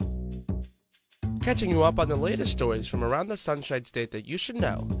Catching you up on the latest stories from around the Sunshine State that you should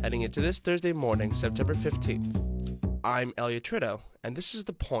know heading into this Thursday morning, September 15th. I'm Elliot Trito, and this is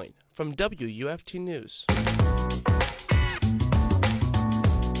The Point from WUFT News.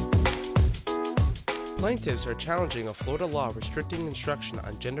 Plaintiffs are challenging a Florida law restricting instruction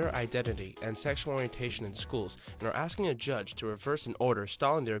on gender identity and sexual orientation in schools and are asking a judge to reverse an order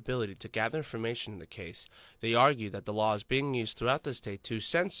stalling their ability to gather information in the case. They argue that the law is being used throughout the state to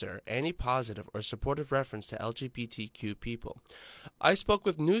censor any positive or supportive reference to LGBTQ people. I spoke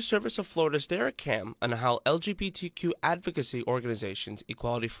with News Service of Florida's Derek Kam on how LGBTQ advocacy organizations,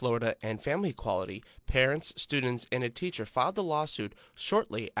 Equality Florida and Family Equality, parents, students, and a teacher filed the lawsuit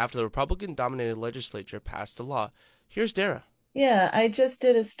shortly after the Republican-dominated legislature passed the law. Here's Dara. Yeah, I just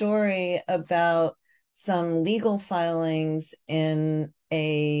did a story about some legal filings in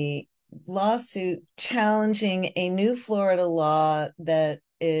a lawsuit challenging a new Florida law that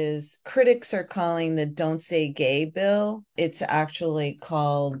is critics are calling the Don't Say Gay bill. It's actually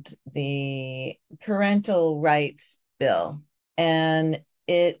called the Parental Rights Bill. And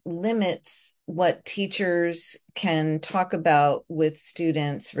it limits what teachers can talk about with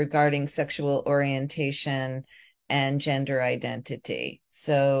students regarding sexual orientation and gender identity.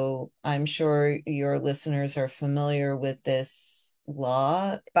 So I'm sure your listeners are familiar with this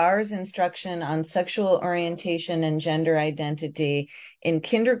law. Bars instruction on sexual orientation and gender identity in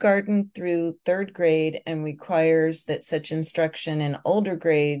kindergarten through third grade and requires that such instruction in older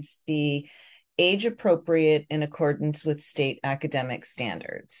grades be age appropriate in accordance with state academic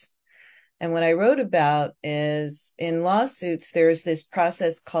standards. And what I wrote about is in lawsuits, there's this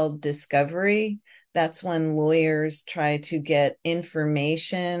process called discovery. That's when lawyers try to get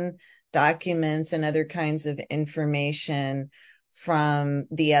information, documents, and other kinds of information from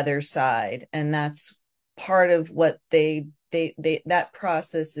the other side. And that's part of what that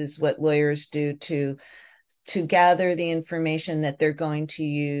process is what lawyers do to gather the information that they're going to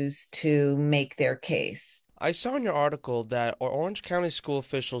use to make their case. I saw in your article that Orange County school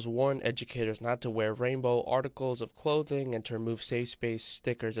officials warned educators not to wear rainbow articles of clothing and to remove safe space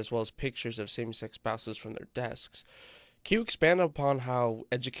stickers as well as pictures of same-sex spouses from their desks. Can you expand upon how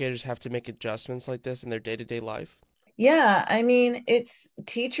educators have to make adjustments like this in their day-to-day life? Yeah, I mean, it's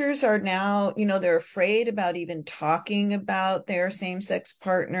teachers are now, they're afraid about even talking about their same-sex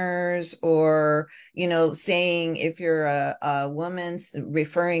partners or, saying if you're a woman,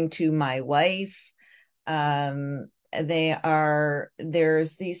 referring to my wife. There's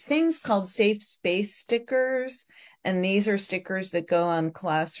these things called safe space stickers, and these are stickers that go on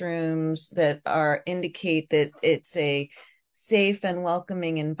classrooms that indicate that it's a safe and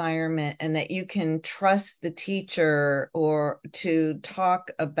welcoming environment and that you can trust the teacher or to talk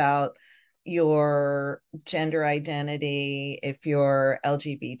about your gender identity, if you're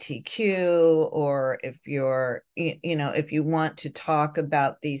LGBTQ, or if you're, if you want to talk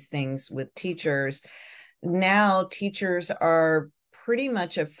about these things with teachers. Now teachers are pretty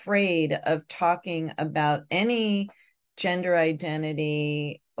much afraid of talking about any gender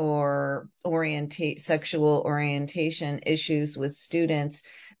identity or sexual orientation issues with students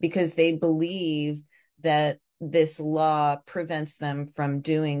because they believe that this law prevents them from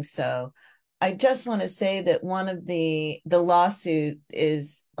doing so. I just want to say that one of the lawsuit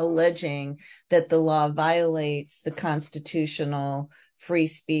is alleging that the law violates the constitutional free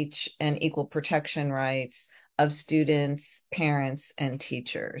speech and equal protection rights of students, parents, and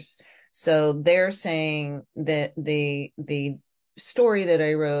teachers. So they're saying that the story that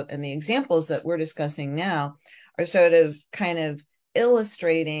I wrote and the examples that we're discussing now are sort of kind of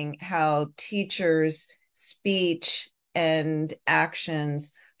illustrating how teachers' speech and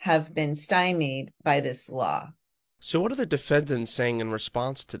actions have been stymied by this law. So what are the defendants saying in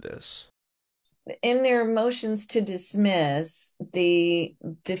response to this? In their motions to dismiss, the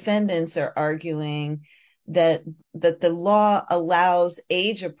defendants are arguing that the law allows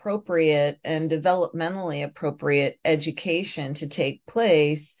age appropriate and developmentally appropriate education to take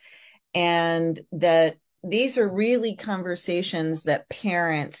place, and that these are really conversations that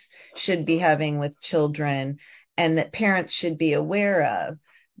parents should be having with children and that parents should be aware of,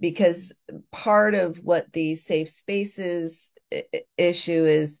 because part of what the safe spaces issue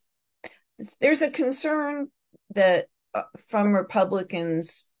is, there's a concern that from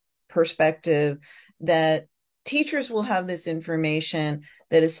Republicans' perspective that teachers will have this information,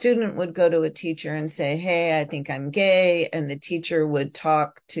 that a student would go to a teacher and say, hey, I think I'm gay, and the teacher would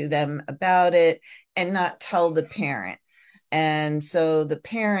talk to them about it and not tell the parent. And so the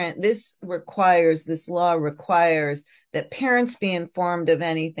parent, this law requires that parents be informed of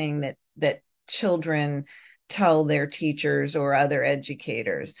anything that children tell their teachers or other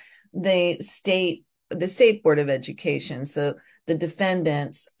educators. The state Board of Education, so the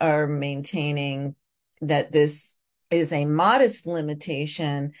defendants, are maintaining that this is a modest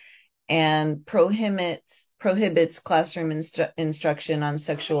limitation and prohibits classroom instruction on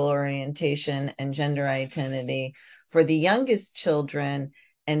sexual orientation and gender identity for the youngest children,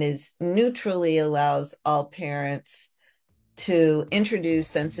 and is neutrally allows all parents to introduce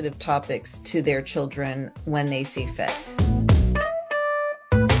sensitive topics to their children when they see fit.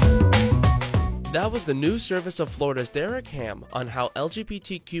 That was the News Service of Florida's Derek Ham on how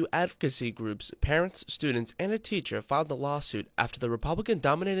LGBTQ advocacy groups, parents, students, and a teacher filed a lawsuit after the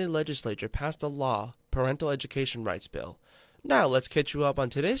Republican-dominated legislature passed a law, Parental Education Rights Bill. Now let's catch you up on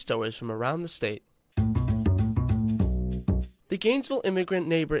today's stories from around the state. The Gainesville Immigrant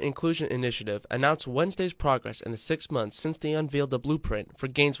Neighbor Inclusion Initiative announced Wednesday's progress in the 6 months since they unveiled the blueprint for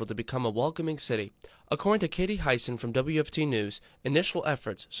Gainesville to become a welcoming city. According to Katie Heisen from WFT News, initial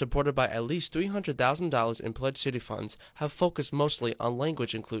efforts, supported by at least $300,000 in Pledge City funds, have focused mostly on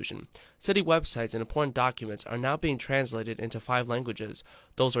language inclusion. City websites and important documents are now being translated into 5 languages.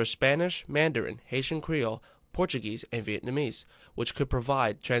 Those are Spanish, Mandarin, Haitian Creole, Portuguese, and Vietnamese, which could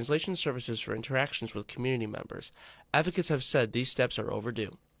provide translation services for interactions with community members. Advocates have said these steps are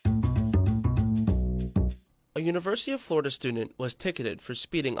overdue. A University of Florida student was ticketed for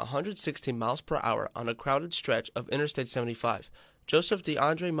speeding 116 miles per hour on a crowded stretch of Interstate 75. Joseph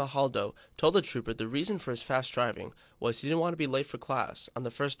DeAndre Mahaldo told the trooper the reason for his fast driving was he didn't want to be late for class on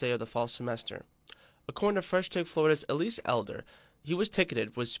the first day of the fall semester. According to Fresh Take Florida's Elise Elder, he was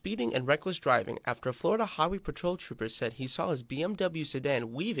ticketed for speeding and reckless driving after a Florida Highway Patrol trooper said he saw his BMW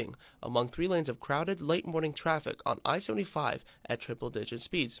sedan weaving among 3 lanes of crowded late-morning traffic on I-75 at triple-digit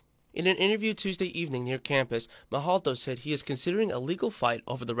speeds. In an interview Tuesday evening near campus, Mahaldo said he is considering a legal fight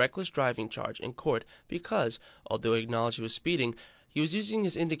over the reckless driving charge in court because, although he acknowledged he was speeding, he was using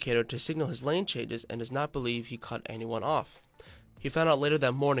his indicator to signal his lane changes and does not believe he cut anyone off. He found out later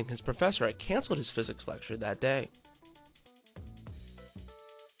that morning his professor had canceled his physics lecture that day.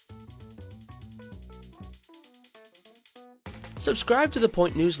 Subscribe to The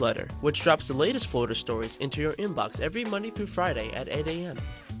Point newsletter, which drops the latest Florida stories into your inbox every Monday through Friday at 8 a.m.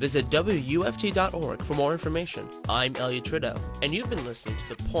 Visit WUFT.org for more information. I'm Elliot Trudeau, and you've been listening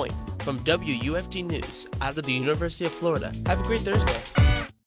to The Point from WUFT News out of the University of Florida. Have a great Thursday.